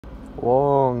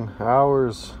Long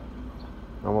hours.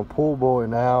 I'm a pool boy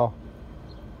now.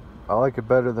 I like it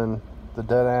better than the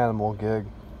dead animal gig.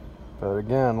 But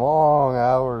again, long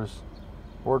hours.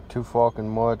 Work too fucking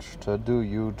much to do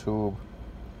YouTube.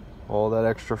 All that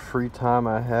extra free time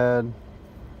I had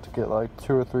to get like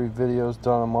 2 or 3 videos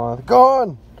done a month,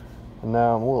 gone! And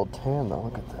now I'm a little tan though,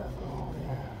 look at that. Oh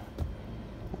yeah.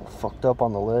 A little fucked up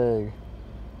on the leg.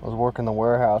 I was working the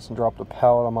warehouse and dropped a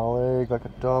pallet on my leg like a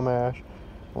dumbass.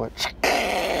 Went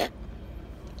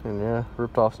and yeah,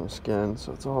 ripped off some skin,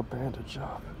 so it's all a bandage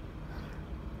job.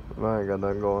 But I ain't got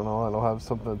nothing going on. I don't have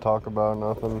something to talk about,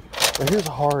 nothing. But here's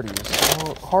Hardee's. You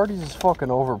know, Hardee's is fucking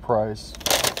overpriced.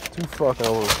 Too fucking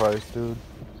overpriced, dude.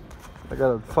 I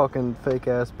got a fucking fake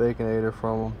ass Baconator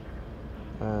from them,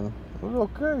 and it was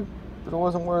okay, but it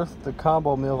wasn't worth the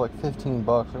combo meal of like 15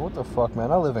 bucks. Like, what the fuck,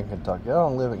 man? I live in Kentucky. I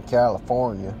don't live in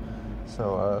California,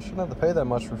 so I shouldn't have to pay that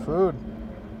much for food.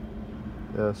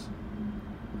 Yes,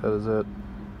 that is it.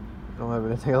 I don't have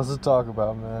anything else to talk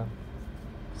about, man.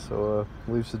 So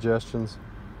leave suggestions.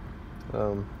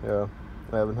 Yeah,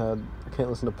 I can't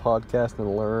listen to podcasts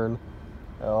and learn.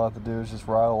 All I have to do is just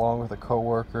ride along with a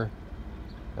coworker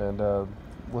and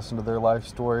listen to their life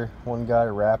story. One guy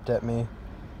rapped at me.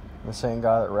 The same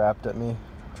guy that rapped at me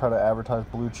tried to advertise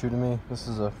Blue Chew to me. This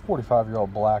is a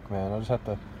 45-year-old black man. I just have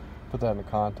to put that into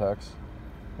context.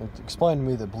 It explained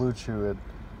to me that Blue Chew, it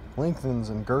lengthens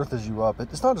and girths you up.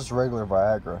 It's not just regular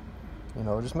Viagra. You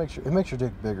know, it just makes your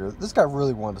dick bigger. This guy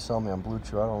really wanted to sell me on Blue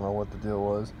Chew. I don't know what the deal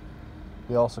was.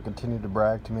 He also continued to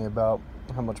brag to me about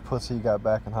how much pussy he got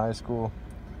back in high school.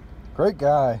 Great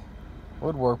guy.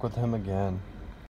 Would work with him again.